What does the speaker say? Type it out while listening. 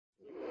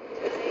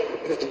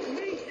Get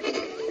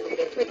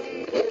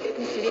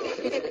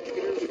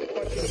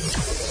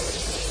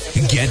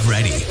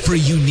ready for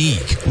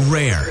unique,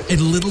 rare,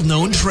 and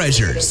little-known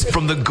treasures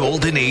from the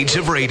golden age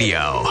of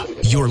radio.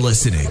 You're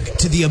listening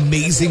to The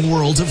Amazing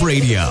World of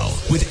Radio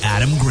with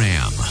Adam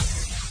Graham.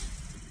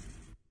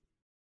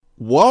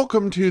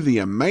 Welcome to The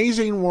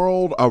Amazing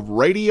World of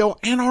Radio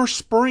and our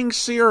spring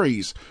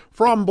series.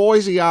 From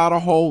Boise,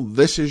 Idaho,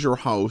 this is your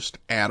host,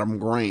 Adam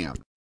Graham.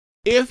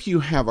 If you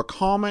have a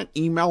comment,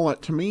 email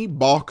it to me,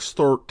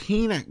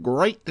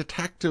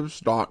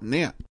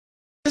 box13@greatdetectives.net.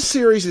 This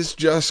series is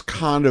just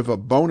kind of a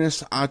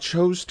bonus I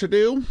chose to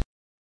do.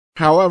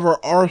 However,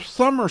 our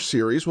summer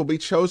series will be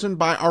chosen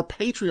by our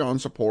Patreon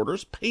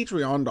supporters,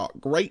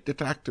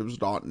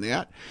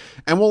 patreon.greatdetectives.net,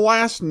 and will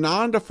last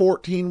 9 to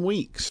 14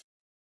 weeks.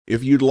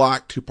 If you'd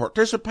like to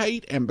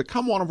participate and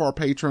become one of our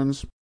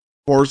patrons,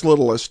 for as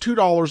little as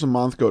 $2 a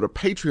month, go to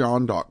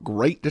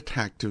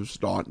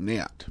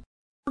patreon.greatdetectives.net.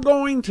 We're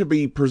going to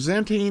be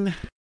presenting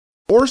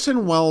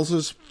Orson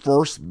Welles'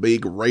 first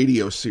big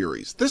radio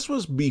series. This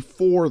was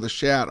before The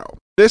Shadow.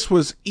 This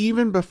was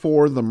even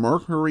before the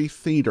Mercury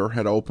Theater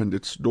had opened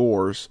its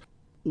doors.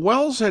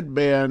 Welles had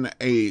been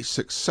a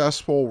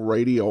successful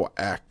radio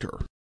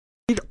actor.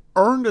 He'd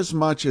earned as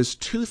much as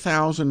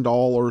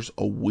 $2,000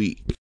 a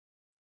week,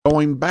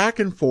 going back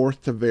and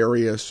forth to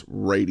various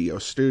radio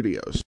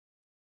studios.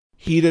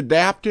 He'd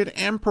adapted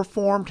and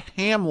performed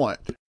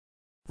Hamlet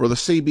for the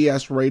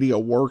CBS Radio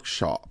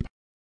Workshop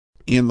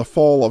in the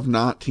fall of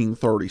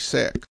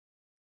 1936.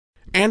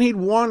 And he'd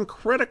won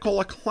critical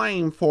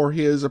acclaim for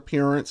his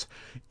appearance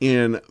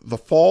in The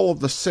Fall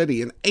of the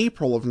City in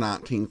April of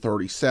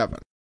 1937.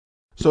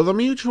 So the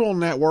Mutual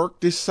Network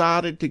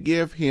decided to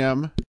give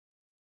him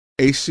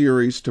a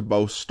series to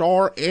both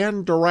star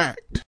and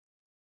direct.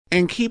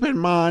 And keep in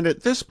mind,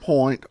 at this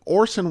point,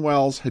 Orson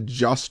Welles had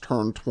just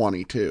turned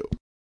 22.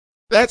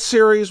 That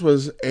series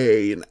was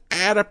an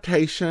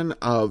adaptation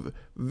of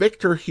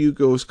Victor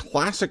Hugo's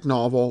classic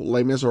novel,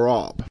 Les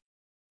Miserables.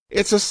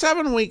 It's a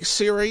 7-week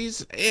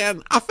series,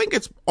 and I think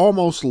it's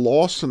almost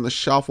lost in the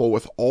shuffle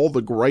with all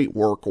the great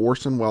work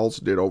Orson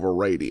Welles did over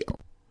radio.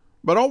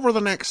 But over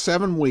the next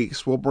 7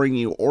 weeks, we'll bring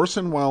you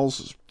Orson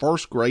Welles'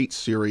 first great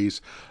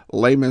series,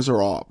 Les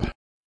Miserables.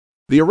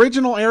 The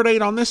original air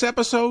date on this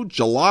episode,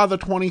 July the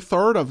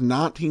 23rd of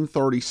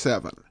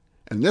 1937.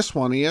 And this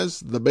one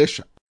is The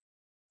Bishop.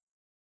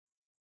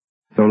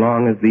 So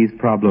long as these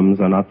problems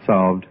are not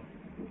solved,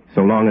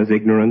 so long as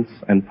ignorance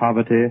and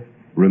poverty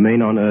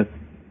remain on earth,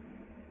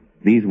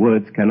 these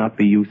words cannot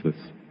be useless.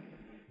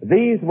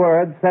 These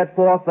words set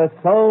forth the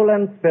soul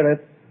and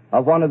spirit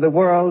of one of the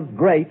world's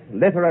great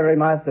literary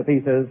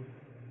masterpieces,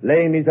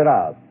 Les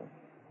Miserables.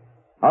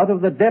 Out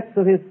of the depths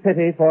of his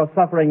pity for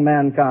suffering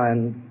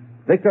mankind,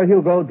 Victor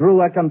Hugo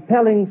drew a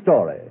compelling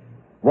story,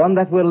 one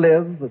that will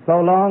live so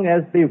long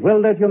as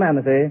bewildered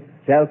humanity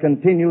shall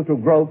continue to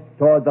grope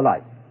toward the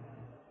light.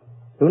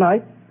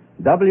 Tonight,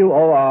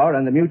 WOR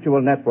and the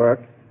Mutual Network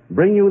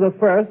bring you the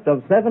first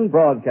of 7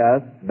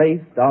 broadcasts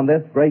based on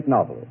this great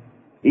novel.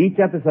 Each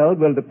episode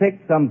will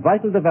depict some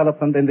vital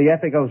development in the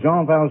epic of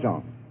Jean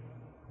Valjean.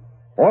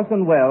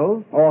 Orson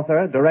Welles,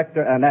 author,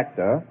 director, and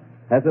actor,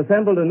 has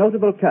assembled a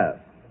notable cast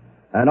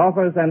and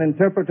offers an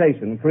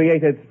interpretation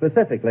created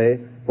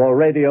specifically for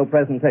radio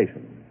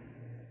presentation.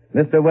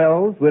 Mr.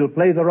 Welles will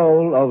play the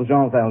role of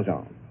Jean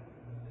Valjean.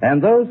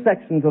 And those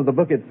sections of the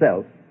book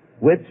itself,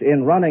 which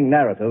in running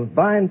narrative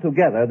bind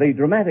together the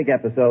dramatic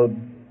episodes,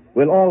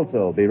 will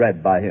also be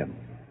read by him.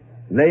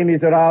 Les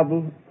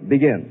Miserables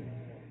begins.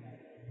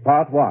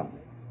 Part 1.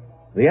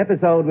 The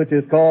episode which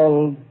is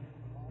called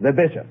The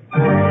Bishop.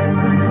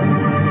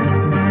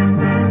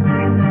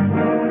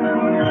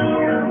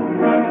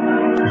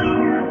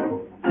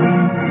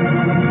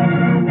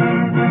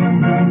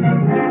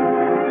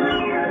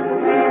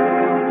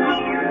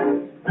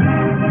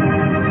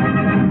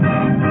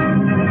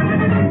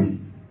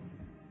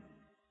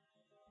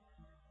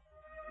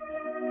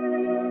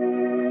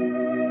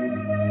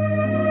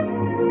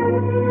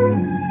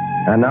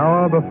 An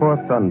hour before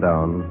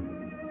sundown,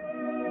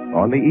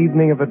 on the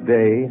evening of a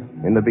day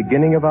in the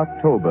beginning of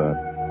October,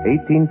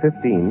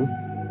 1815,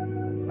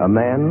 a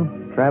man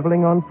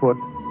traveling on foot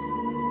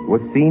was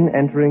seen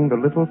entering the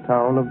little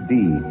town of D.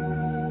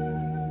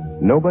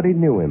 Nobody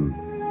knew him.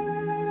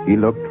 He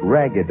looked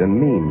ragged and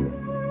mean.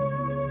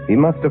 He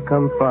must have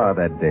come far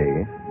that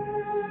day,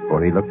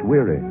 for he looked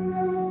weary.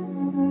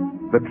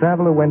 The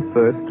traveler went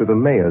first to the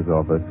mayor's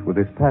office with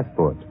his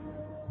passport,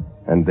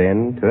 and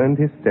then turned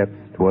his steps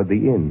toward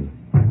the inn.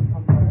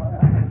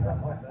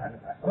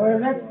 What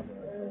is it?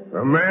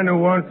 A man who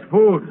wants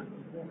food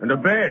and a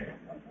bed.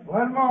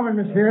 One moment,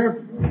 monsieur.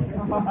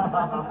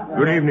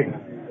 Good evening.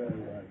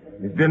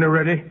 Is dinner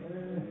ready?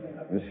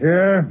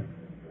 Monsieur,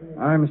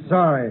 I'm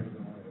sorry.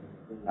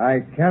 I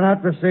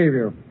cannot receive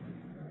you.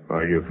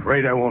 Are you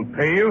afraid I won't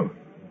pay you?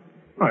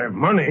 I have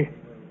money.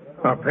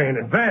 I'll pay in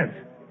advance.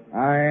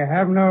 I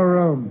have no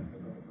room.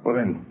 Well,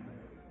 then,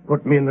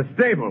 put me in the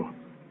stable.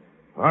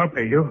 I'll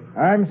pay you.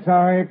 I'm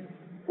sorry.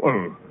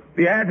 Well,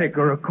 the attic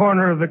or a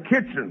corner of the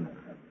kitchen.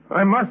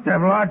 I must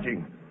have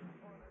lodging.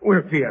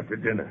 We'll see after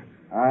dinner.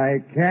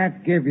 I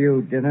can't give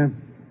you dinner.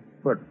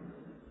 But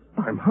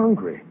I'm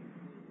hungry.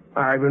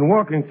 I've been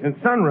walking since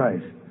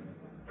sunrise.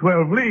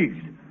 12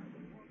 leagues.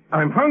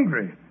 I'm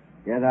hungry.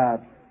 Get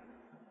out.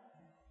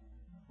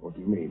 What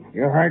do you mean?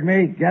 You heard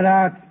me. Get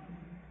out.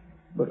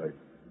 But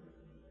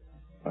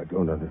I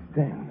don't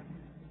understand.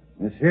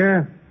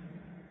 Monsieur,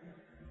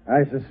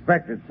 I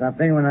suspected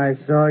something when I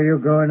saw you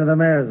go into the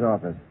mayor's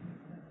office.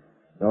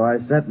 So I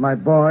sent my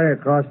boy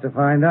across to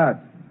find out.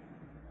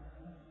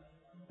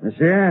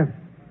 Monsieur,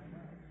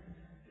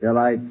 shall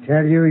I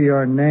tell you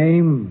your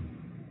name?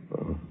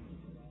 Oh.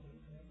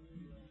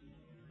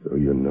 So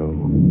you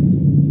know.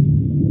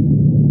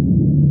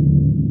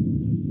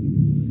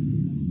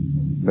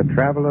 The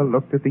traveler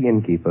looked at the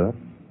innkeeper,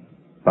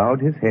 bowed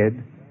his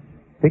head,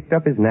 picked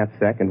up his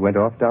knapsack, and went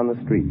off down the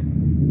street.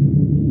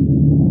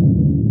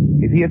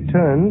 If he had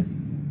turned,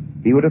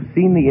 he would have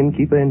seen the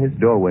innkeeper in his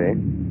doorway,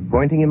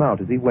 pointing him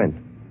out as he went,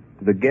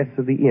 to the guests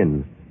of the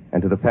inn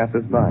and to the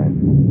passers-by.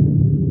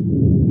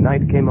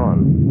 Night came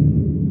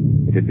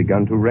on. It had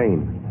begun to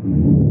rain.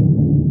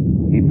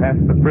 He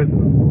passed the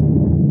prison.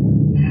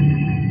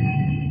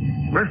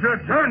 Mr.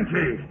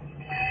 Turnkey!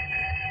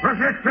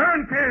 Mr.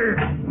 Turnkey!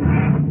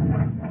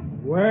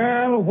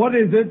 Well, what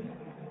is it?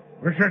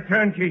 Mr.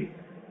 Turnkey,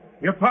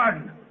 your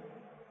pardon.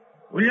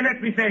 Will you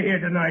let me stay here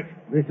tonight?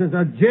 This is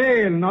a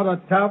jail, not a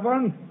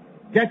tavern.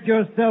 Get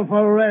yourself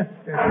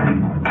arrested.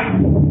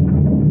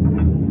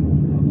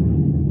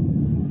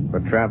 The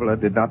traveler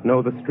did not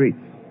know the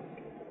streets.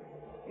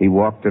 He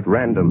walked at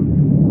random.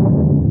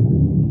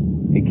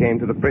 He came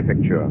to the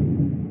prefecture,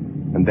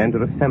 and then to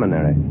the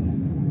seminary.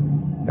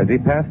 As he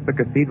passed the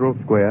cathedral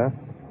square,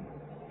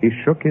 he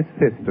shook his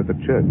fist at the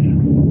church.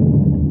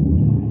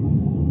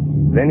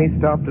 Then he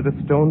stopped at a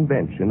stone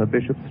bench in the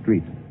Bishop's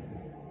Street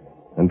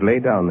and lay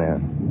down there,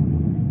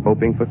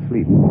 hoping for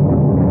sleep.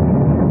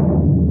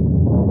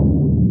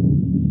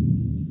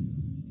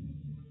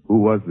 Who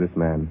was this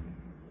man?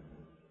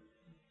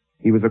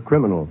 He was a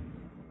criminal,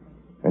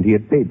 and he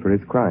had paid for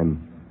his crime.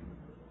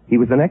 He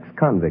was an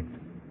ex-convict.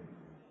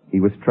 He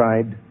was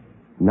tried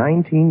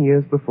 19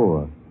 years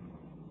before,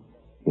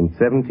 in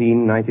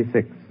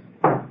 1796.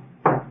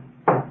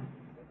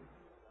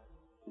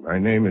 My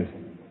name is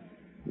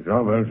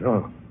Jean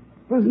Valjean.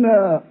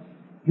 Prisoner,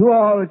 you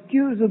are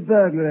accused of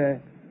burglary.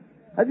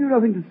 Have you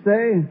nothing to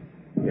say?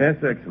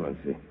 Yes,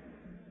 Excellency.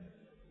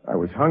 I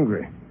was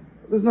hungry.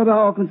 It was not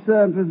our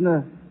concern,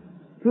 prisoner.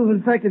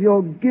 Proven fact of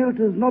your guilt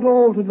is not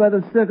altered by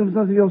the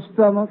circumstance of your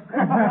stomach.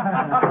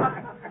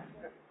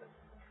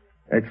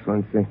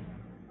 Excellency,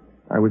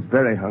 I was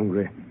very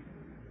hungry.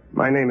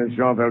 My name is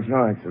Jean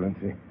Valjean,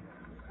 Excellency.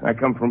 I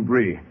come from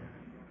Brie.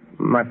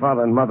 My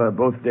father and mother are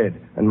both dead,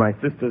 and my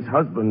sister's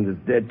husband is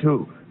dead,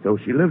 too, so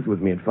she lives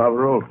with me at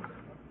Faverolles.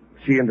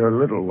 She and her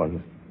little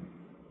ones.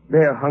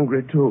 They are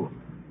hungry, too.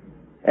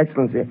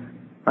 Excellency,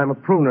 I'm a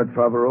pruner at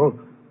Faverolles,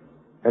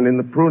 and in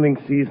the pruning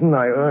season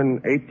I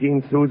earn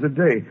 18 sous a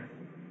day.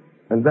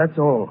 And that's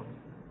all.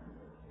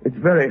 It's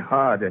very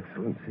hard,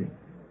 Excellency.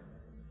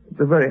 It's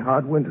a very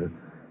hard winter.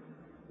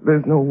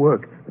 There's no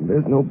work, and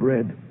there's no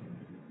bread.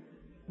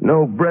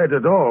 No bread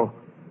at all.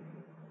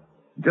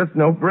 Just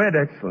no bread,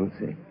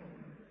 Excellency.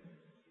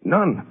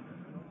 None.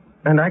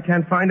 And I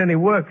can't find any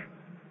work.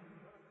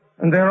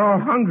 And they're all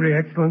hungry,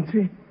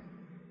 Excellency.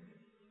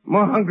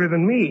 More hungry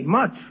than me,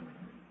 much.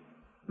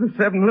 The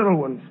 7 little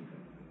ones.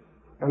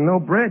 And no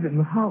bread in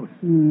the house.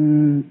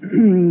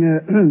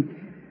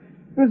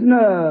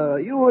 Prisoner,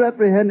 you were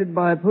apprehended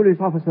by police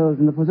officers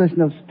in the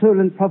possession of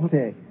stolen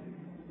property.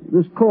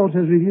 This court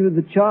has reviewed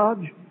the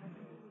charge,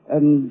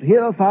 and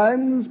here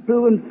finds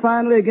proven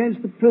finally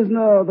against the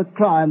prisoner the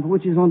crime for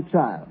which he is on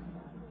trial,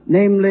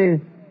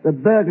 namely the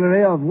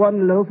burglary of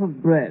 1 loaf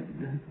of bread.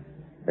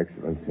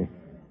 Excellency,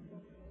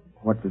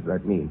 what does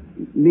that mean?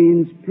 It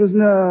means,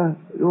 prisoner,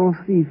 you're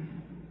a thief.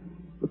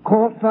 The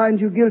court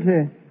finds you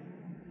guilty.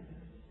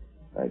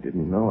 I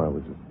didn't know I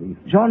was a thief.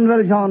 Jean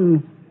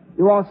Valjean,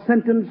 you are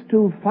sentenced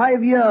to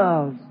 5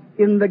 years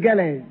in the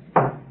galleys.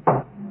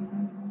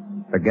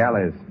 The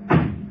galleys.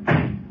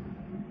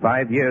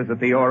 5 years at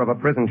the oar of a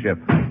prison ship.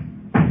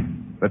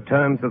 The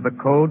terms of the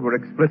code were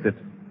explicit.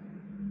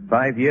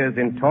 5 years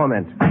in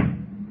torment.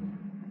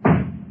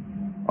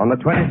 On the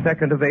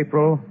 22nd of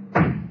April,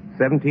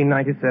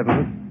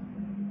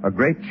 1797, a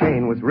great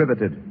chain was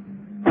riveted,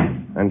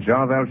 and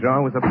Jean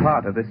Valjean was a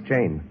part of this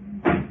chain.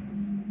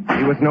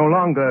 He was no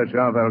longer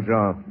Jean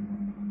Valjean.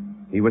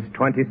 He was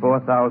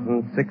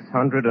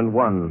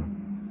 24,601.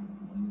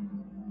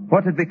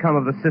 What had become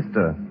of the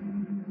sister?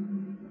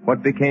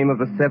 What became of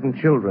the 7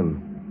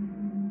 children?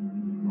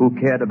 Who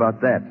cared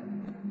about that?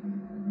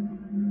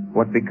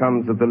 What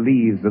becomes of the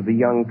leaves of the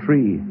young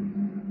tree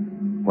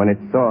when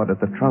it's sawed at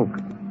the trunk?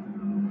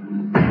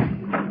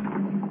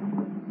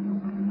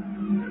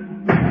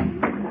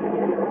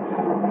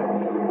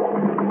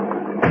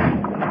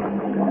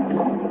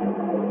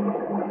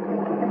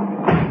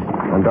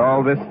 And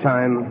all this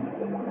time,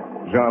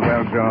 Jean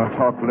Valjean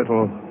talked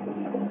little,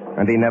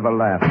 and he never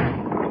laughed.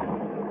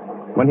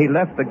 When he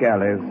left the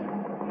galleys,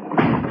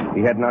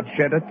 He had not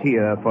shed a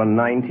tear for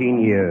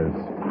 19 years.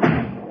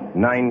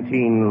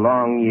 19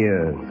 long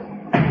years.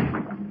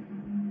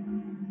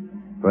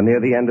 For near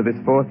the end of his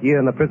 4th year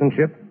in the prison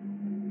ship,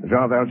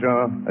 Jean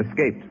Valjean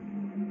escaped.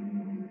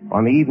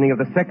 On the evening of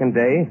the 2nd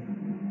day,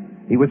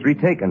 he was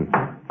retaken.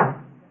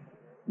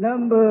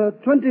 Number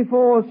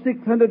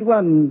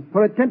 24601,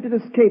 for attempted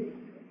escape.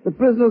 The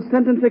prisoner's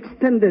sentence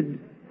extended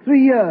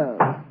 3 years.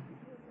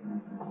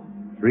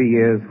 3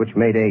 years, which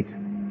made 8.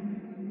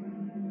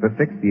 The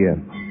 6th year.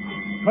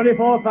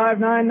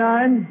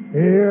 24599.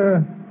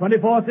 Here.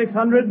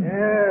 24600.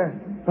 Here.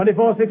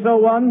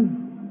 24601.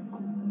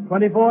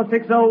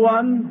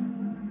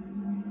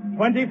 24601.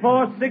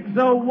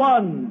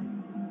 24601.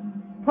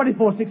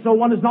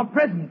 24601 is not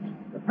present.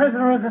 The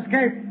prisoner has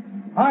escaped.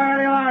 Fire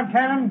the alarm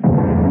cannon.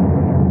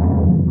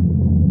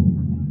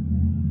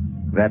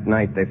 That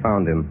night they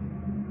found him.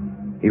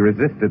 He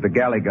resisted the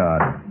galley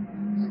guard.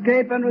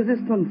 Escape and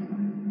resistance.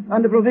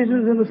 Under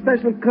provisions in the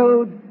special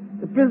code,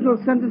 the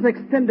prisoner's sentence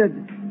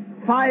extended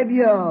 5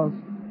 years.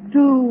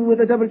 2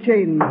 with a double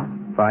chain.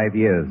 5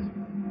 years,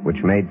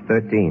 which made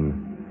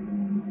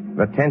 13.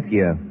 The 10th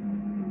year.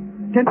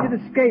 Attempted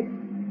escape.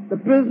 The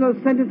prisoner's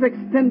sentence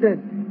extended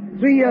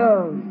 3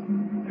 years.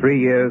 3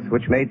 years,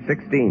 which made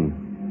 16.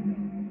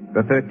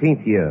 The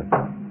 13th year.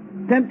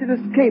 Attempted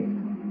escape.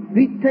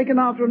 Feet taken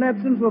after an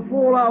absence of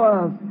 4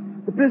 hours.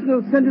 The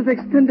prisoner's sentence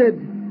extended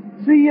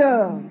 3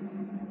 years.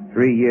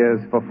 3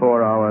 years for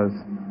 4 hours,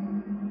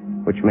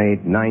 which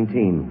made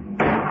 19.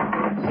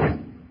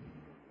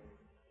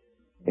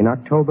 In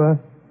October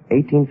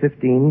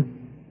 1815,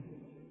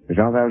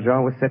 Jean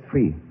Valjean was set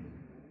free.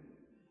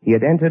 He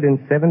had entered in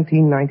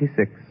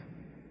 1796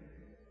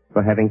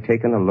 for having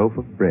taken a loaf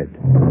of bread.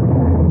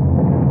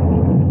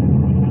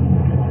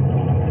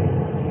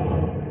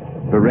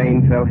 The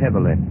rain fell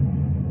heavily,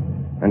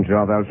 and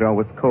Jean Valjean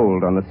was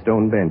cold on the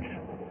stone bench.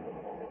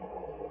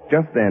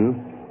 Just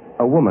then,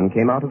 a woman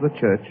came out of the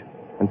church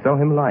and saw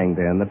him lying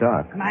there in the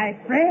dark. My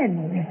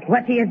friend,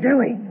 what are you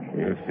doing?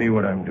 You see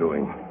what I'm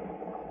doing.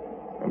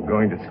 I'm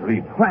going to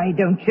sleep. Why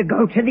don't you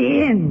go to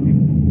the inn?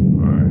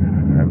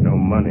 I have no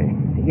money.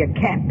 You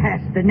can't pass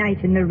the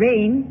night in the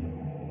rain.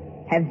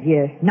 Have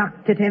you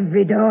knocked at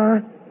every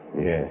door?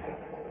 Yes.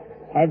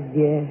 Have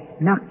you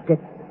knocked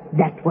at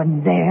that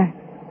one there?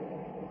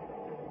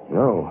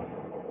 No.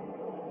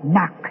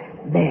 Knock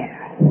there.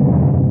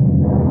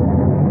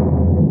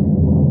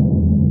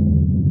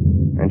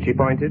 And she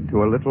pointed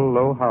to a little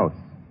low house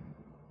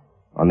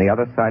on the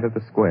other side of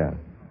the square.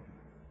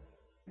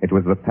 It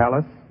was the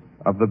palace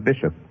of the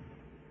bishop.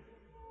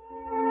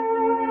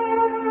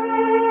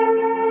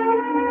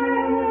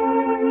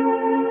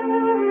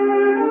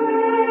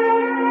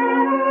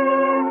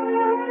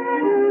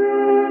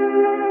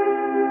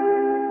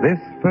 This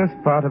first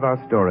part of our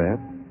story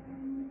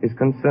is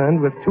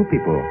concerned with 2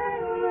 people.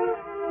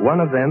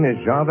 One of them is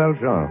Jean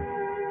Valjean,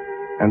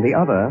 and the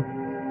other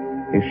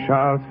is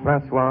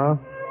Charles-François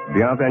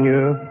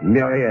Bienvenu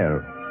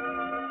Myriel,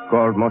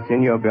 called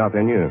Monseigneur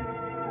Bienvenu,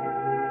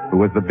 who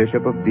was the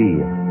Bishop of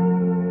D.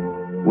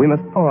 We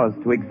must pause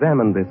to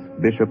examine this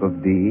Bishop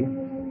of D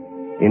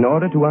in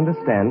order to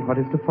understand what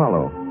is to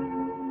follow.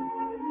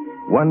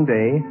 One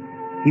day,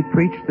 he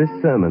preached this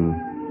sermon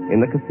in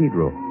the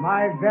cathedral.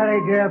 My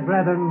very dear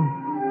brethren,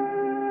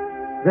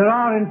 there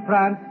are in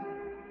France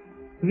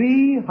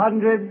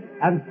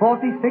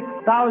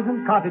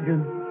 346,000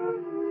 cottages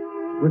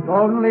with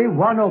only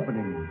one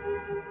opening,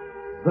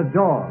 the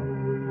door.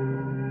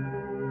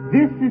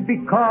 This is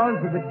because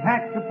of the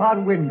tax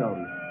upon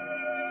windows.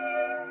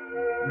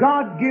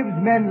 God gives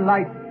men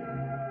light,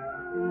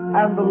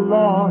 and the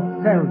law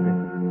sells it.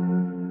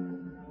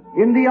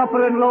 In the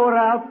upper and lower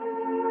Alps,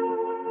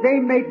 they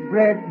make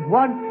bread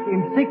once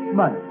in 6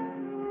 months.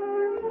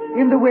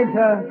 In the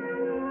winter,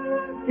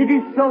 it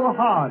is so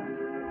hard,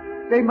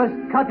 they must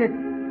cut it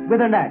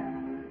with an axe.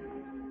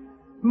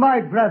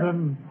 My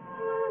brethren,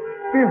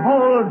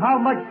 behold how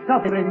much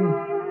suffering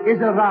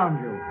is around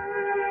you.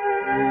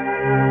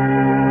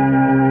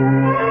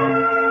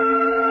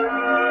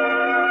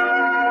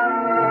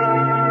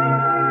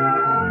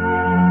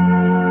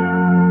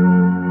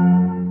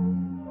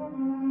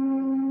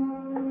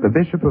 The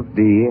Bishop of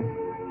D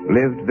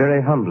lived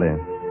very humbly.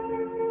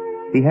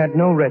 He had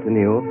no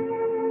retinue,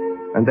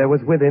 and there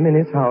was with him in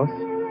his house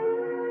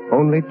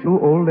only 2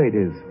 old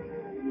ladies,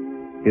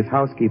 his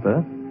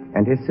housekeeper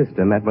and his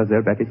sister,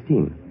 Mademoiselle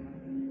Baptistine.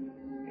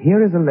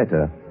 Here is a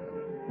letter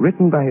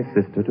written by his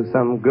sister to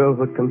some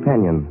girlhood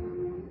companion.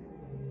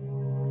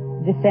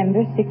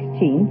 December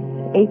 16th,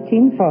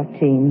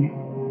 1814.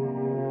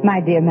 My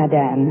dear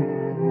Madame,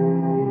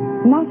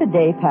 not a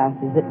day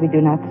passes that we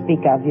do not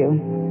speak of you.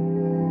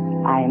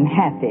 I am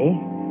happy,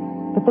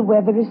 but the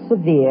weather is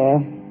severe,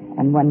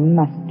 and one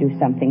must do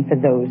something for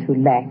those who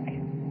lack.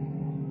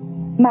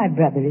 My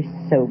brother is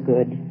so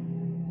good.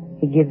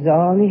 He gives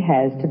all he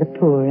has to the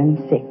poor and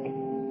sick.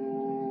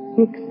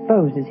 He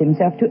exposes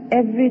himself to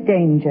every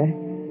danger.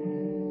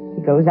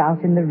 He goes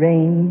out in the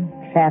rain,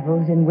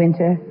 travels in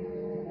winter.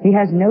 He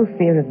has no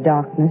fear of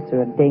darkness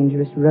or of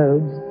dangerous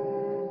roads,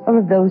 or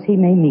of those he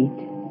may meet.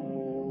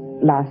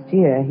 Last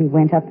year, he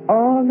went up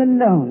all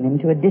alone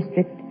into a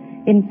district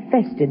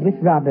infested with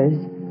robbers.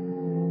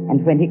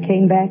 And when he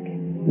came back,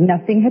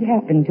 nothing had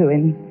happened to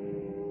him.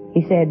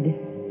 He said,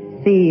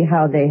 "See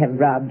how they have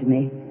robbed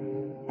me."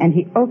 And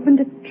he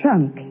opened a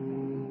trunk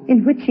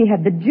in which he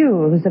had the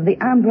jewels of the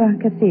Ambra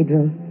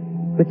Cathedral,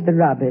 which the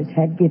robbers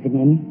had given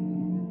him.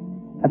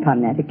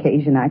 Upon that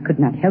occasion, I could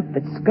not help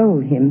but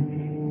scold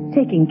him,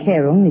 taking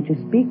care only to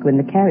speak when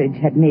the carriage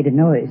had made a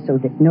noise so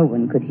that no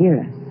one could hear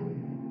us.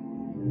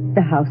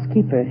 The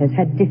housekeeper has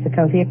had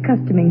difficulty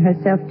accustoming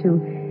herself to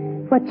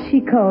what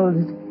she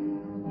calls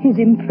his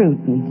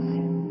imprudence.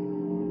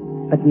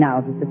 But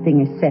now that the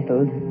thing is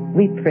settled,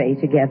 we pray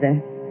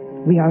together,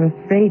 we are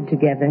afraid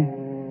together,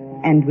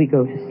 and we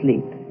go to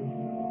sleep.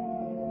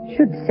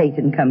 Should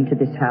Satan come to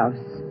this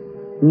house,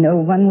 no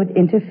one would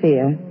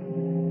interfere.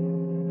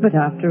 But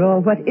after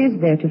all, what is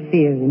there to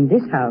fear in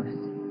this house?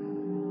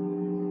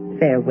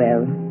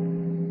 Farewell.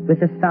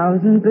 With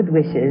 1,000 good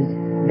wishes,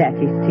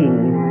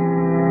 Baptistine.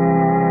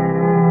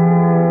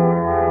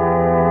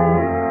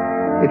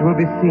 It will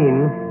be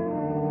seen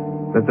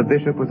that the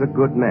bishop was a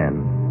good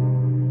man.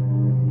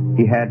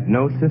 He had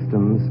no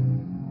systems,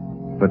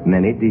 but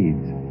many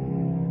deeds.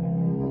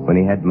 When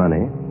he had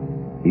money,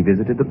 he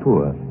visited the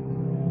poor.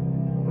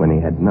 When he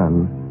had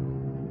none,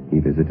 he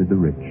visited the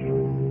rich.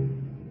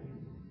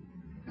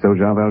 So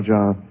Jean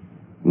Valjean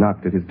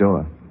knocked at his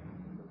door.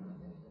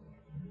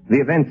 The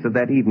events of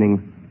that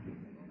evening,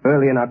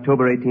 early in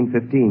October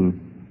 1815,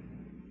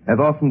 have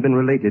often been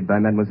related by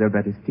Mademoiselle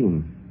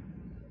Baptistine.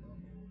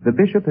 The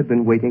bishop had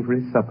been waiting for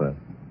his supper.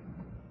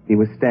 He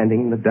was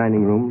standing in the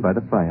dining room by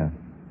the fire.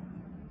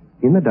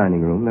 In the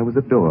dining room, there was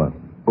a door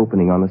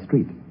opening on the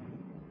street.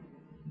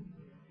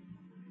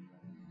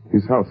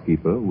 His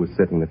housekeeper, who was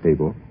setting the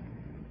table,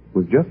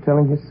 was just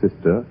telling his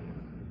sister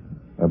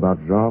about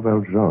Jean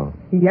Valjean.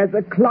 He has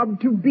a club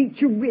to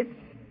beat you with,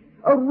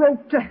 a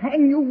rope to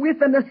hang you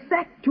with, and a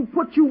sack to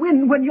put you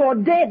in when you're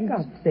dead.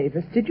 God save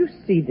us. Did you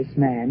see this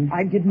man?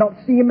 I did not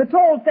see him at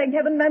all, thank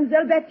heaven,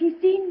 Mademoiselle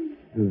Baptistine.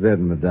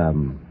 Then,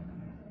 madame,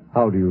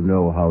 how do you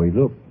know how he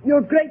looked?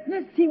 Your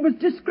Greatness, he was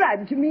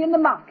described to me in the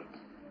market.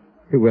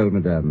 Well,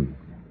 madame,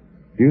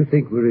 do you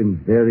think we're in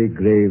very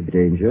grave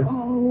danger?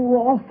 Oh,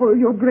 awful,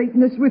 Your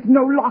Greatness, with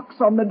no locks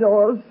on the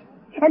doors.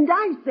 And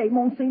I say,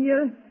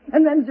 Monseigneur,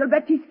 and Mademoiselle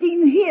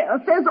Baptistine here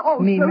says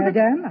also Me, that...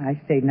 madame, I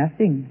say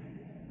nothing.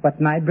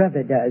 What my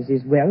brother does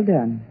is well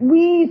done.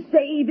 We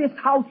say this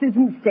house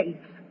isn't safe.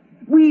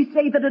 We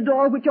say that a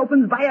door which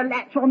opens by a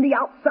latch on the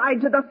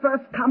outside to the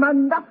first comer,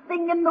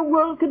 nothing in the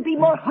world could be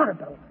more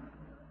horrible.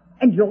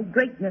 And Your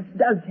Greatness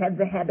does have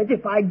the habit,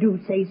 if I do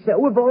say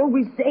so, of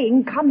always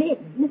saying, "Come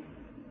in."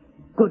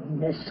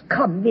 Goodness,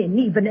 come in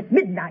even at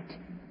midnight.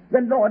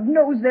 The Lord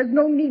knows there's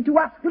no need to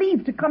ask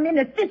leave to come in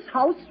at this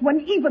house when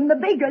even the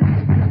beggars...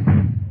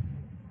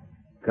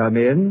 Come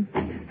in.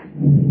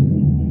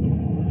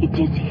 It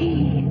is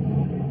he.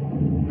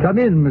 Come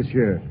in,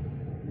 monsieur.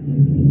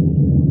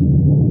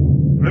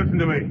 Listen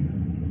to me.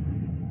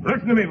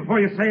 Listen to me before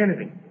you say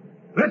anything.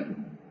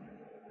 Listen.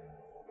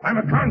 I'm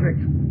a convict.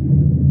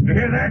 You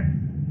hear that?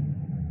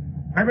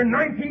 I've been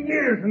 19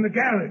 years in the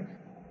galleys.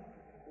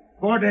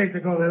 4 days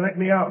ago, they let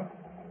me out.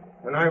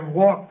 And I've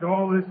walked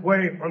all this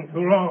way from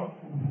Toulon.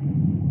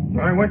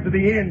 I went to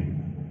the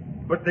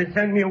inn, but they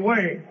sent me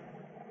away.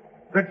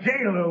 The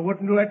jailer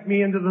wouldn't let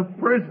me into the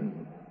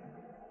prison.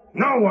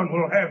 No one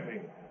will have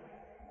me.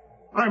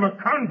 I'm a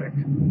convict.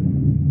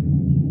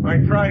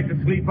 I tried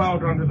to sleep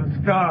out under the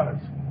stars,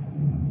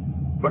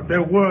 but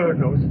there were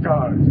no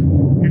stars.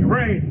 It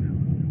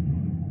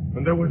rained,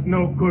 and there was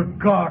no good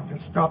God to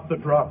stop the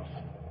drops.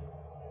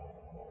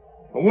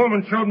 A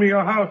woman showed me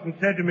your house and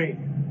said to me,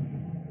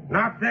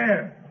 "Not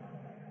there."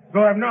 So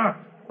I've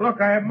knocked.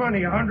 Look, I have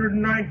money,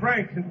 109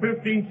 francs and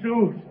 15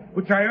 sous,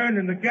 which I earned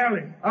in the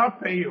galleys. I'll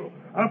pay you.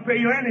 I'll pay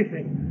you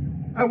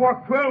anything. I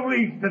walked 12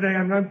 leagues today,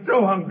 and I'm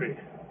so hungry.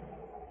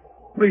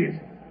 Please,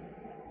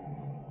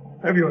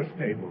 have your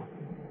stable.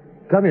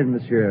 Come in,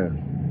 monsieur,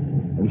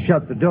 and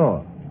shut the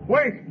door.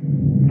 Wait!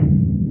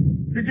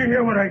 Did you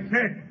hear what I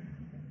said?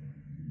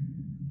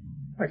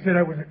 I said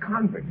I was a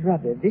convict.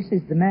 Brother, this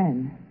is the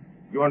man.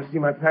 You want to see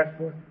my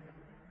passport?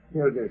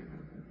 Here it is.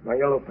 My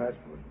yellow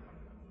passport.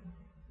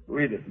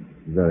 Read it.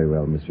 Very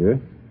well, monsieur.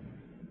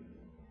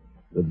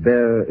 The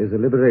bearer is a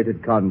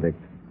liberated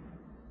convict,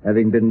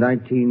 having been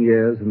 19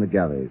 years in the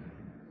galleys.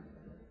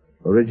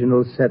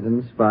 Original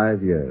sentence,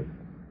 5 years.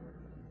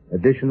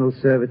 Additional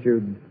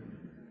servitude,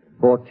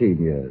 14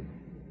 years.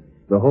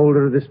 The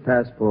holder of this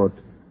passport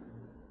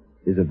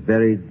is a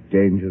very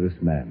dangerous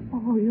man.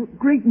 Oh, Your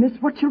Greatness,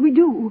 what shall we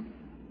do?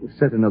 We'll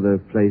set another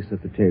place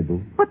at the table.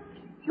 But,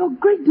 Your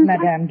Greatness...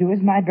 Madame, do as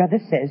my brother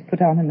says.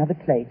 Put on another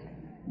plate.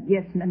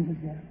 Yes,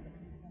 Mademoiselle.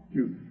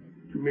 You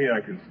mean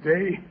I can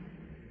stay?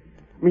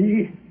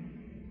 Me?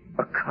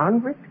 A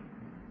convict?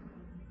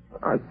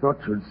 I thought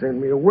you'd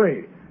send me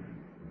away.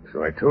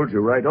 So I told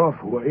you right off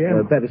who I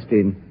am.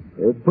 Baptistine,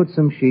 put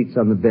some sheets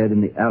on the bed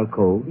in the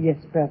alcove.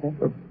 Yes, brother.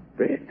 A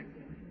bed?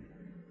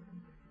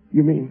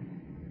 You mean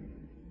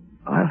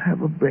I'll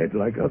have a bed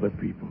like other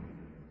people?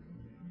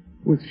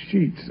 with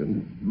sheets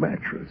and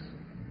mattress.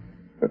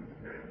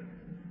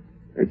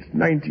 It's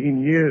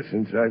 19 years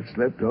since I've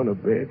slept on a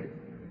bed.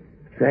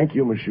 Thank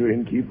you, Monsieur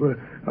Innkeeper.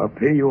 I'll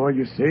pay you all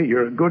you say.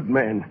 You're a good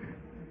man.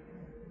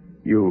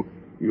 You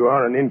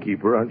are an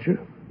innkeeper, aren't you?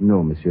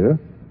 No, monsieur.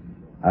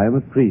 I am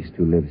a priest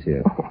who lives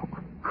here. Oh,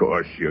 of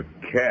course, you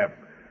cap.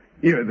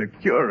 You're the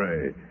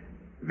curé.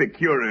 The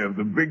curé of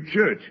the big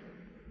church.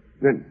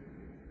 Then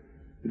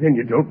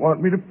you don't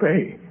want me to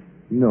pay.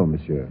 No,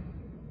 monsieur.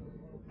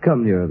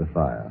 Come nearer the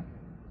fire.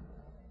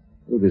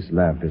 Oh, this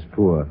lamp is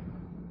poor.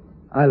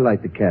 I'll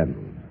light the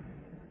candle.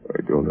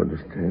 I don't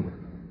understand.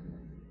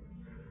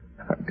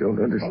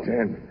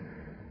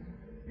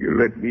 You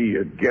let me,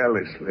 a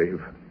galley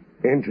slave,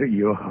 enter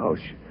your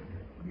house.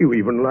 You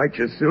even light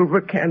your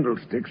silver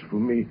candlesticks for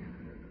me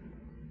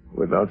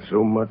without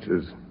so much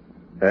as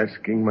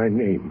asking my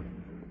name.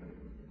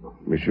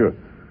 Monsieur,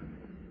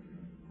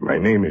 my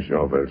name is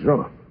Jean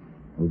Valjean.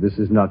 Oh, this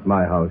is not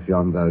my house,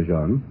 Jean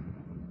Valjean.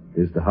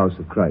 It is the house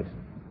of Christ.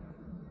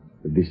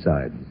 But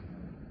besides,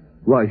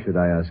 why should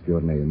I ask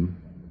your name?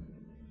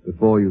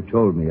 Before you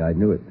told me, I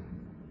knew it.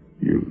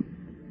 You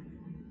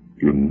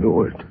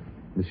know it?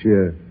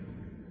 Monsieur,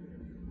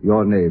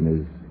 your name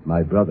is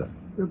my brother.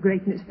 Your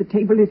Greatness, the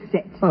table is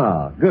set.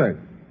 Ah, good.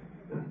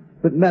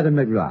 But, Madame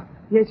Magloire.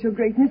 Yes, Your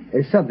Greatness?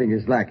 Something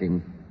is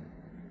lacking.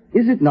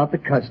 Is it not the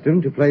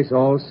custom to place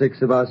all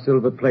 6 of our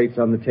silver plates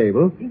on the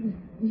table?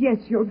 Yes,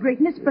 Your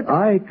Greatness, but...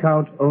 I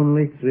count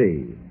only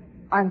 3.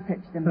 I'll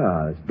fetch them.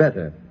 Ah, it's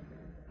better.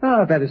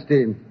 Ah,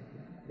 Bernstein,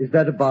 is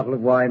that a bottle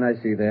of wine I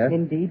see there?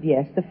 Indeed,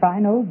 yes. The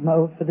fine old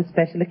mold for the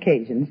special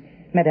occasions.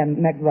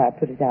 Madame Magloire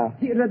put it out.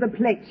 Here are the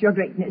plates, Your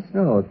Greatness.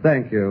 Oh,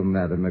 thank you,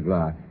 Madame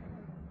Magloire.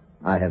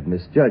 I have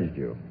misjudged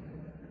you.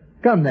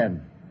 Come,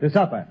 then, to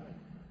supper.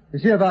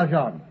 Monsieur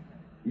Valjean,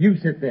 you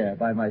sit there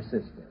by my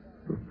sister.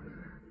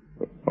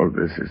 Oh,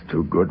 this is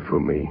too good for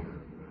me.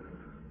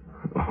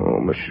 Oh,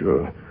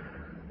 monsieur,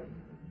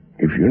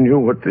 if you knew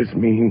what this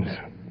means,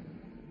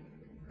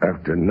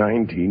 after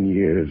 19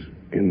 years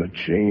in the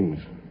chains...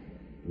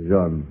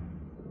 Jean,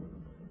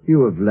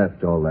 you have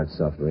left all that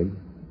suffering.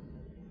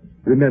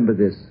 Remember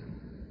this.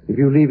 If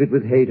you leave it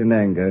with hate and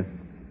anger,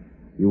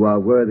 you are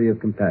worthy of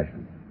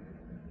compassion.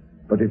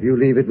 But if you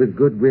leave it with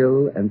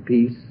goodwill and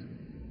peace,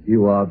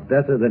 you are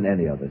better than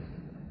any of us.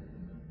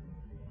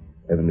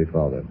 Heavenly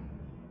Father,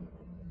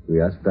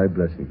 we ask thy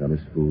blessing on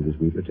this food as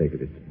we partake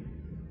of it.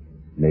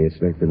 May it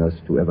strengthen us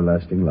to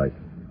everlasting life.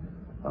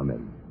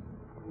 Amen.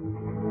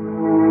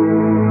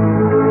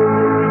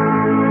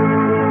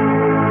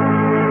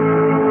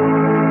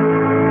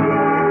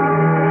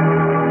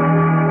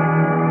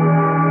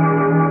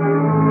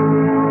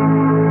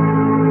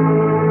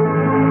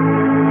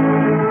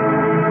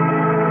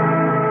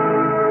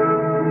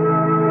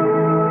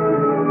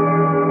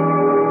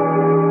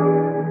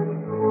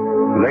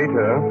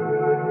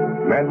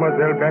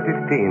 Mademoiselle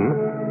Baptistine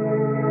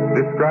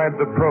described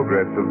the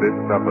progress of this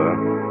supper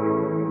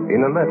in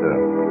a letter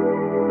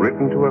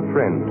written to a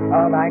friend.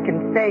 All I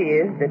can say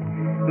is that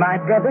my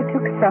brother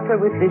took supper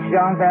with this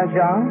Jean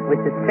Valjean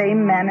with the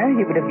same manner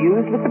he would have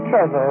used with the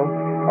provost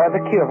or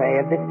the curé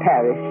of this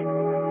parish.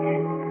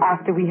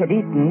 After we had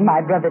eaten,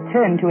 my brother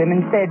turned to him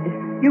and said,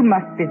 "You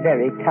must be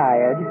very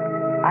tired.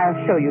 I'll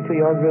show you to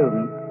your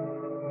room."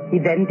 He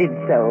then did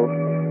so,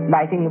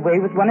 lighting the way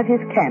with one of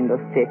his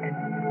candlesticks.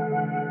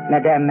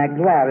 Madame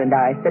Magloire and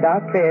I said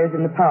our prayers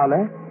in the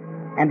parlor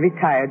and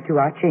retired to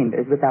our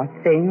chambers without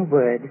saying a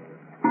word.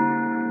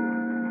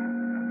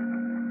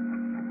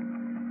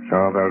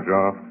 Jean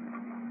Valjean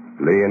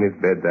lay in his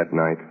bed that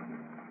night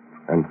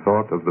and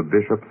thought of the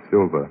bishop's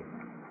silver.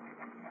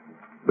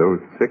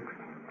 Those 6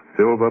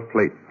 silver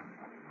plates.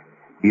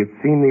 He had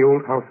seen the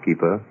old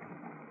housekeeper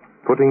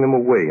putting them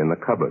away in the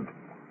cupboard.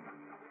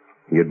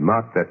 He had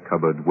marked that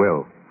cupboard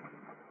well.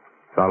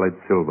 Solid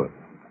silver.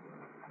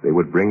 They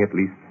would bring at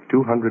least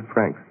 200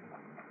 francs,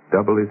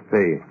 double his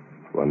pay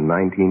for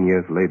 19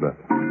 years' labor.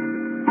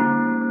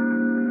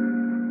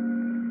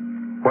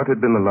 What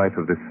had been the life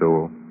of this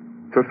soul?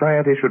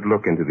 Society should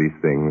look into these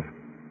things.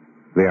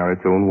 They are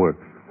its own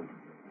works.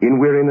 In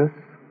weariness,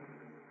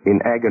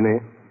 in agony,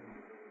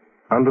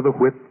 under the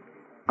whip,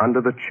 under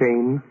the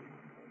chain,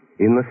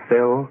 in the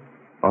cell,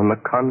 on the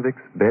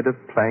convict's bed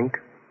of plank,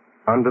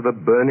 under the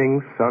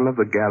burning sun of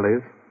the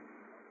galleys,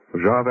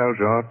 Jean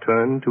Valjean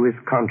turned to his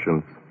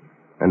conscience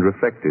and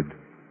reflected.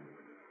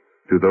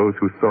 To those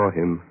who saw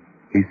him,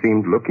 he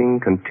seemed looking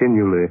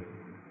continually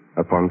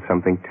upon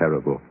something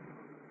terrible.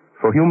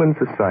 For human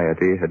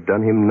society had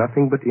done him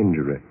nothing but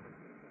injury.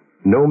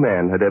 No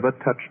man had ever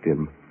touched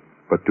him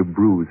but to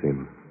bruise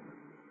him.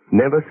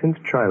 Never since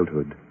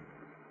childhood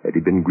had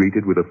he been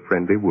greeted with a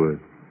friendly word.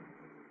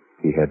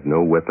 He had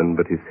no weapon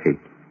but his hate.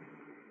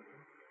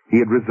 He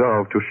had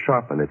resolved to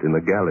sharpen it in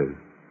the galleys,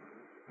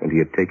 and he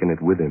had taken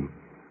it with him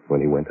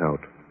when he went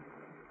out.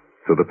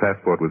 So the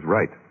passport was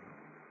right.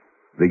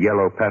 The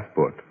yellow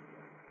passport,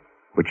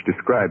 which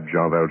described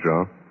Jean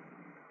Valjean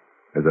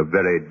as a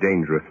very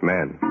dangerous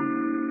man.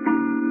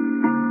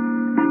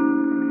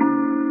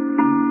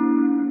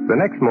 The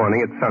next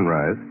morning at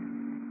sunrise,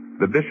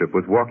 The bishop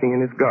was walking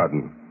in his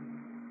garden.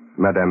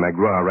 Madame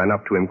Magloire ran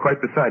up to him,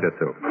 quite beside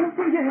herself.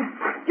 Monseigneur,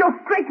 your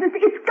greatness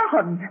is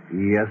gone.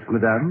 Yes,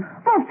 madame?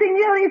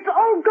 Monseigneur, it's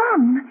all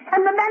gone.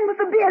 And the man with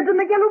the beard and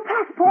the yellow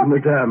passport.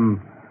 Madame,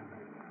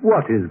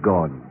 what is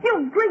gone?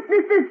 Your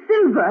greatness is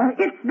silver.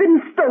 It's been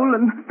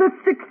stolen. The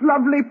 6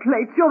 lovely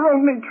plates, your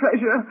only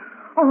treasure.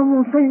 Oh,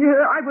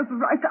 Monseigneur, I was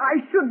right. I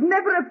should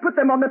never have put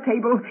them on the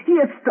table. He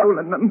has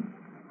stolen them.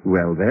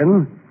 Well,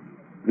 then,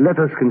 let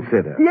us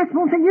consider. Yes,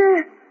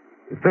 Monseigneur?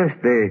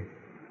 Firstly,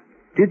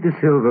 did the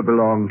silver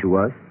belong to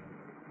us?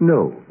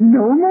 No.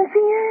 No,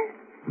 Monseigneur?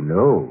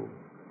 No.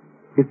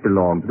 It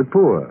belonged to the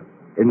poor.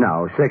 And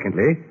now,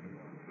 secondly,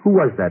 who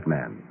was that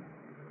man?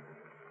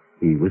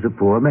 He was a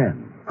poor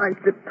man. I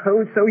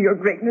suppose so, your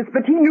greatness,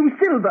 but he knew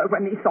silver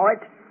when he saw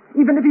it,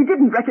 even if he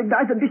didn't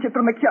recognize a bishop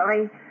from a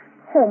curé.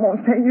 Oh,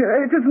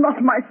 Monseigneur, it is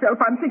not myself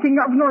I'm thinking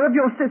of, nor of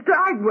your sister.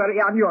 I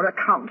worry on your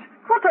account.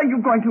 What are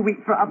you going to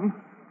eat from?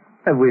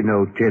 Have we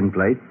no tin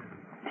plates?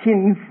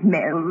 Tin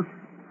smells.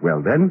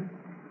 Well, then,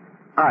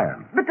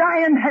 iron. But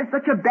iron has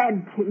such a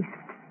bad taste.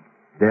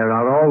 There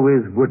are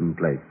always wooden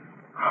plates.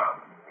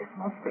 Yes,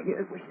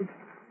 Monseigneur wishes.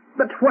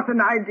 But what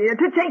an idea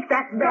to take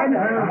that man.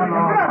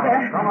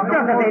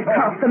 Brother, they've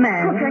caught the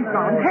man. Oh, thank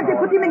God. Have they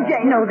put him in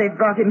jail? No, they've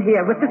brought him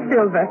here with the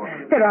silver.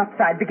 They're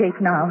outside the gate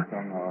now.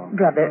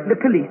 Brother, the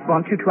police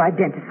want you to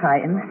identify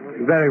him.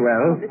 Very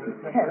well.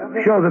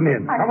 Show them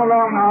in. Come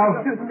along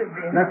now.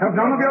 Let's have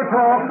none of your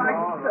talk.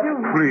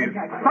 Please.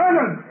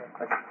 Silence!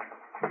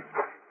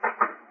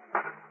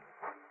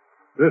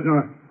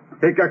 Prisoner,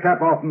 take your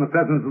cap off in the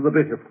presence of the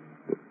bishop.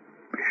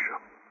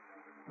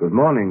 Good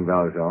morning,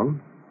 Valjean.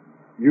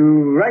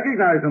 You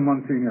recognize him,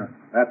 Monsignor.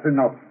 That's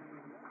enough.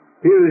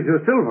 Here is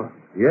your silver.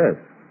 Yes,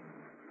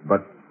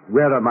 but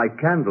where are my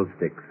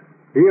candlesticks?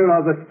 Here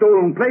are the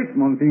stolen plates,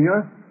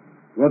 Monsignor.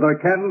 Were there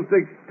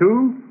candlesticks,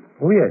 too?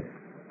 Oh, yes.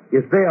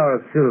 Yes, they are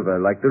of silver,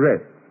 like the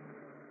rest.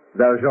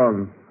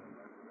 Valjean,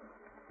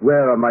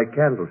 where are my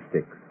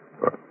candlesticks?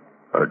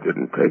 I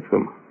didn't take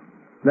them.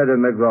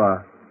 Madame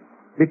Magloire,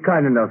 be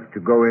kind enough to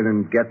go in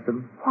and get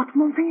them. What,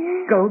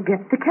 Monseigneur? Go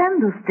get the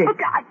candlestick.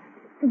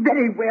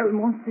 Very well,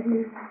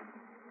 Monseigneur.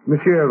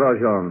 Monsieur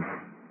Valjean,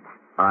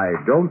 I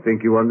don't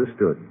think you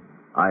understood.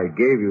 I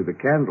gave you the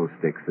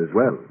candlesticks as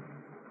well.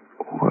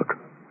 What?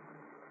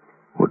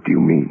 What do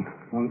you mean?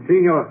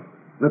 Monsignor,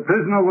 the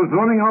prisoner was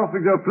running off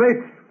with your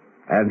plates.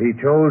 And he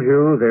told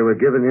you they were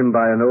given him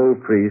by an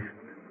old priest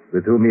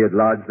with whom he had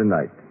lodged the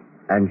night.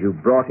 And you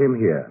brought him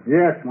here.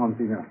 Yes,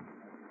 Monsignor.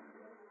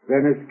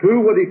 Then it's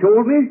true what he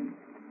told me?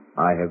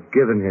 I have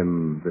given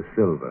him the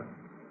silver.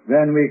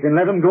 Then we can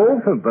let him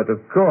go? But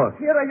of course.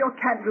 Here are your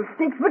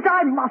candlesticks, but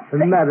I must say...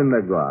 Madame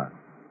Magloire,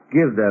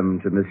 give them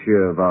to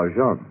Monsieur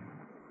Valjean.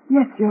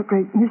 Yes, your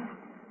greatness.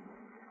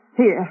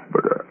 Here.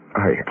 But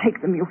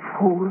Take them, you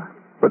fool.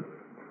 But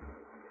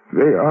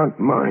they aren't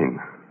mine.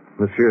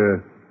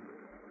 Monsieur,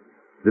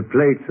 the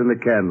plates and the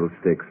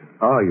candlesticks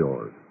are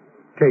yours.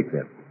 Take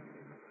them.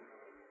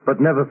 But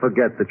never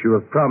forget that you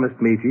have promised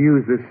me to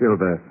use this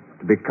silver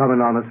to become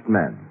an honest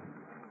man.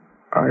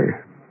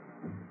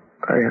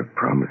 I have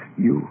promised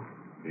you.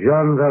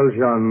 Jean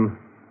Valjean,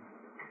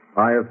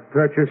 I have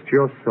purchased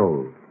your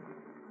soul.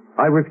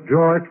 I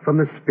withdraw it from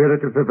the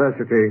spirit of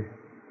perversity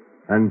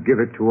and give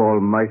it to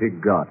Almighty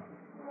God.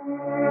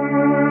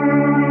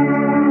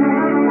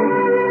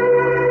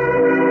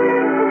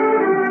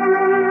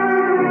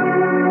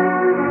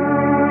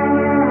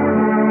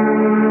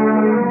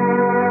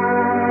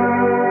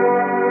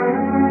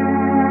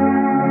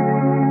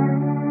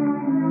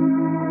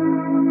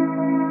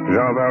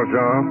 Jean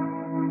Valjean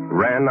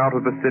ran out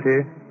of the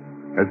city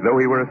as though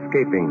he were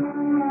escaping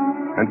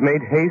and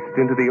made haste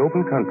into the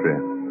open country.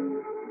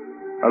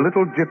 A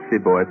little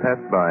gypsy boy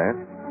passed by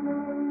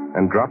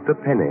and dropped a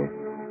penny.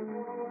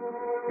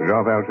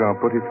 Jean Valjean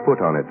put his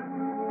foot on it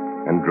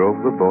and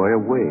drove the boy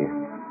away.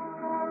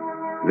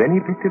 Then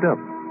he picked it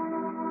up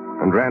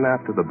and ran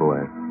after the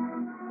boy.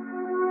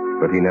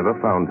 But he never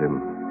found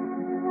him.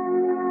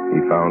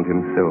 He found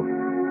himself.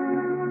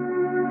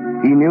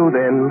 He knew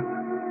then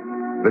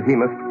that he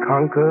must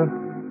conquer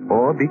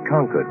or be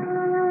conquered.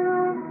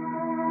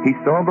 He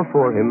saw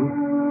before him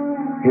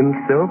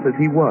himself as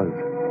he was,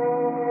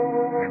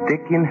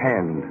 stick in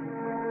hand,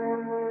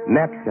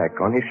 knapsack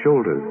on his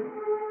shoulders,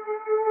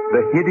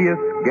 the hideous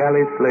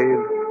galley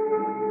slave,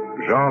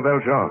 Jean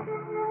Valjean.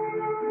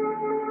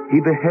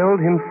 He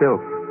beheld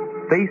himself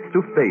face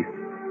to face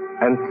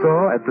and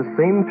saw at the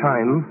same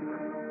time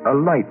a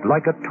light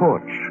like a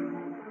torch,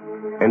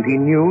 and he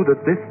knew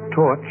that this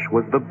torch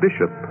was the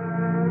bishop.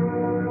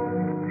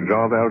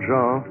 Jean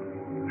Valjean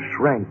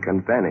shrank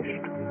and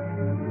vanished.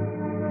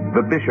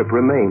 The bishop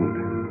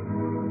remained.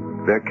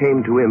 There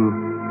came to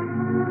him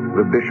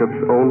the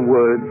bishop's own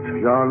words.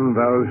 Jean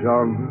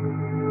Valjean,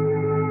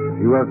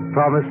 you have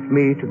promised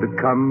me to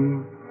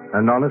become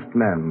an honest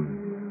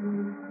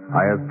man.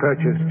 I have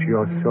purchased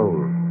your soul.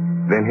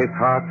 Then his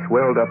heart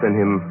swelled up in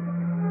him,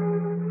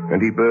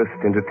 and he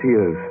burst into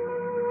tears.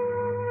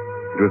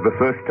 It was the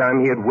first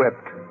time he had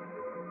wept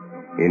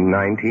in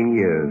 19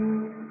 years.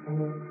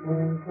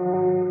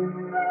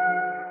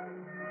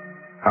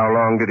 How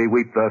long did he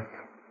weep thus?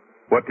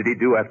 What did he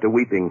do after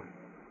weeping?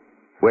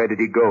 Where did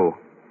he go?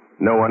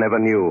 No one ever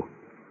knew.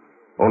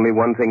 Only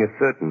one thing is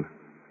certain.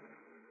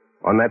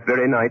 On that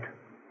very night,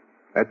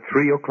 at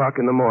 3 o'clock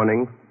in the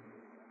morning,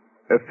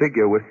 a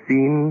figure was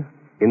seen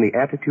in the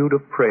attitude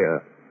of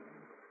prayer,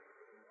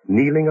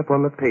 kneeling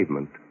upon the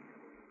pavement,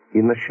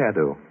 in the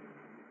shadow,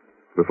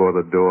 before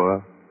the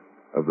door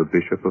of the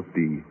Bishop of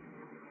D.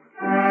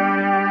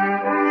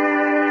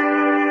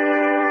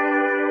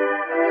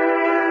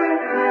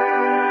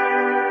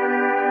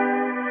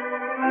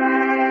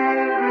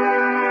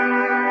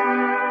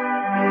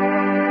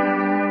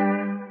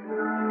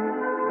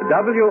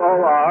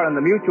 WOR and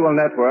the Mutual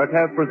Network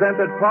have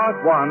presented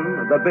Part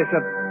 1, The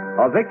Bishop,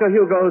 of Victor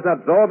Hugo's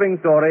absorbing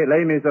story,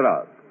 Les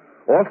Miserables.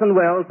 Orson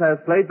Welles has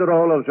played the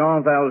role of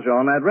Jean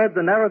Valjean and read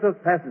the narrative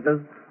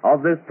passages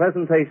of this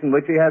presentation,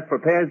 which he has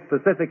prepared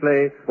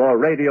specifically for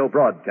radio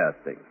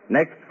broadcasting.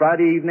 Next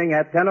Friday evening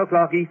at 10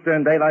 o'clock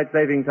Eastern Daylight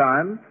Saving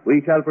Time,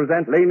 we shall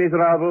present Les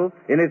Miserables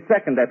in its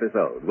second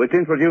episode, which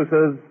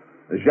introduces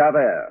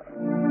Javert.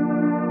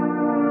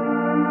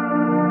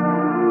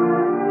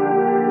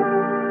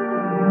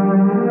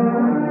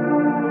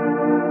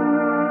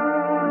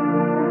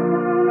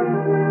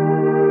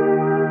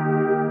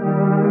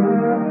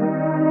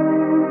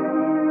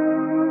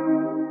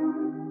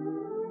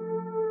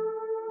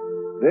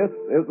 This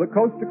is the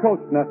Coast to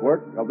Coast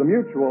network of the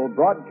Mutual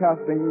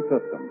Broadcasting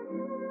System.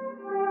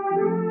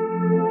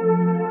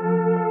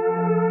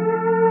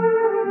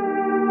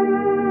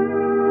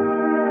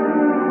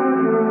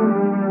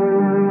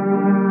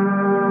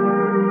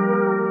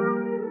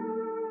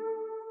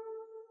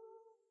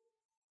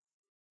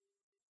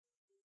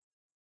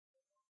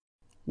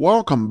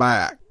 Welcome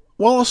back.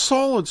 Well, a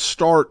solid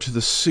start to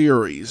the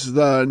series.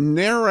 The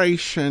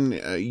narration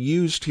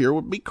used here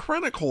would be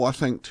critical, I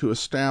think, to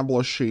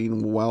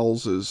establishing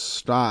Wells's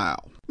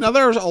style. Now,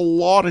 there's a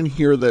lot in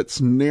here that's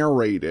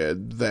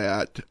narrated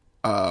that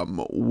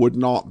would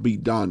not be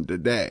done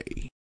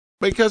today,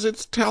 because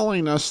it's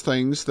telling us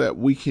things that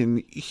we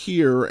can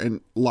hear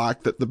and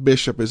like that the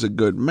bishop is a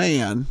good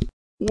man,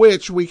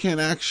 which we can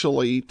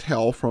actually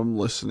tell from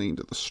listening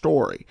to the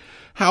story.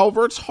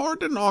 However, it's hard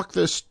to knock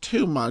this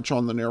too much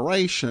on the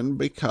narration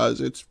because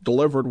it's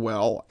delivered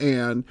well,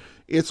 and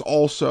it's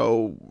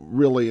also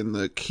really in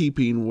the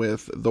keeping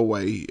with the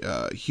way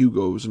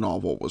Hugo's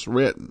novel was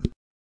written.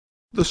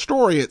 The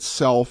story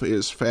itself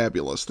is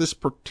fabulous. This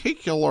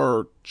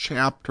particular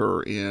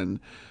chapter in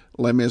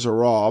Les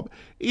Miserables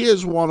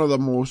is one of the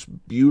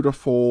most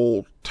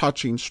beautiful,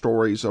 touching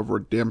stories of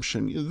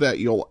redemption that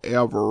you'll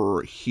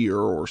ever hear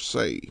or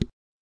see.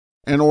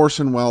 And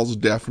Orson Welles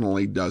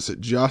definitely does it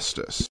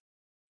justice.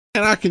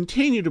 And I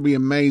continue to be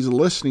amazed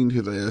listening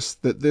to this,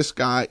 that this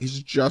guy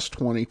is just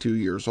 22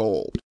 years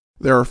old.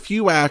 There are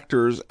few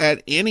actors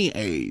at any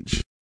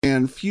age,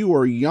 and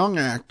fewer young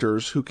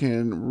actors who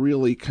can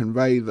really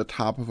convey the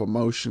type of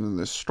emotion in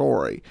this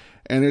story.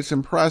 And it's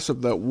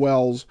impressive that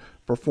Welles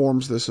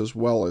performs this as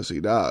well as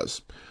he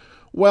does.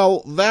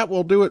 Well, that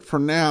will do it for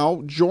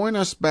now. Join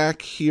us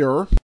back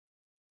here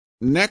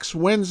next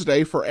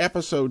Wednesday for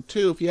episode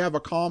 2. If you have a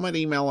comment,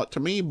 email it to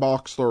me,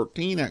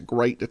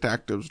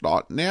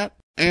 box13@greatdetectives.net.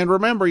 And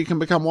remember, you can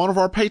become one of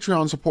our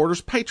Patreon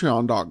supporters,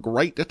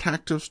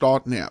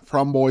 patreon.greatdetectives.net.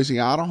 From Boise,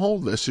 Idaho,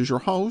 this is your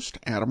host,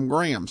 Adam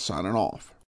Graham, signing off.